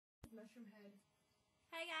mushroom head.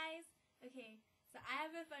 Hi guys! Okay, so I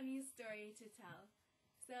have a funny story to tell.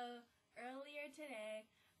 So earlier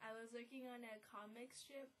today, I was working on a comic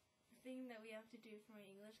strip thing that we have to do for my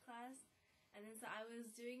English class. And then so I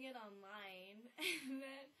was doing it online, and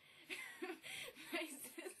then my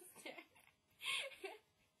sister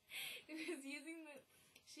was using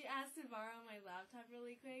she asked to borrow my laptop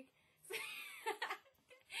really quick, so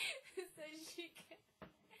she could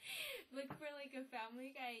look for like a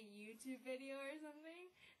Family Guy YouTube video or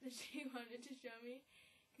something that she wanted to show me,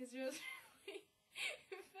 because it was really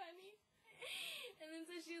funny. And then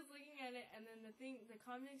so she was looking at it, and then the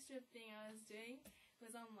comic strip thing I was doing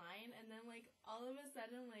was online, and then like all of a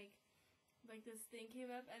sudden like this thing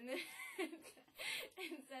came up, and then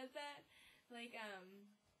it said that like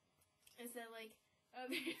it said like, oh,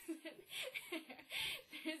 there's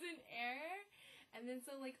an error, and then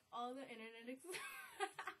so like all the internet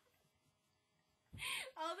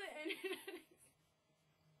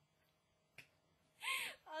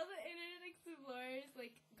explorers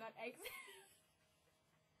like got exited.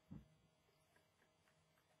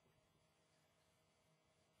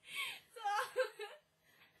 So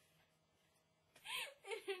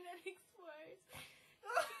Internet Explorers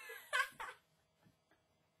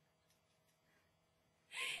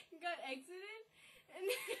got exited, and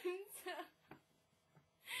then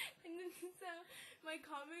so my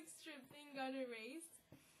comic strip thing got erased,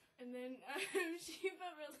 and then she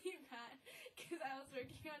felt really bad because I was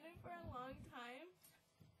working on it for a long time.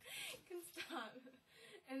 Can stop.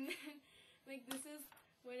 And then like this is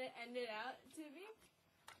what it ended out to be.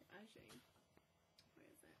 I'll show you.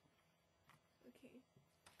 Where is that? Okay.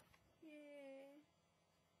 Yay.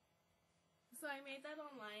 So I made that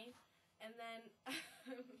online, and then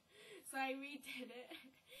so I redid it,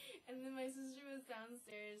 and then my sister was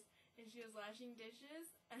downstairs and she was washing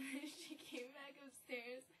dishes, and then she came back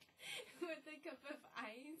upstairs with a cup of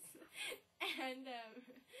ice and a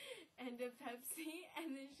Pepsi,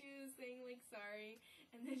 and then she was saying like sorry,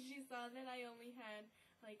 and then she saw that I only had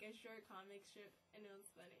like a short comic strip, and it was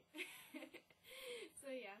funny.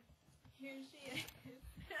 So yeah, here she is.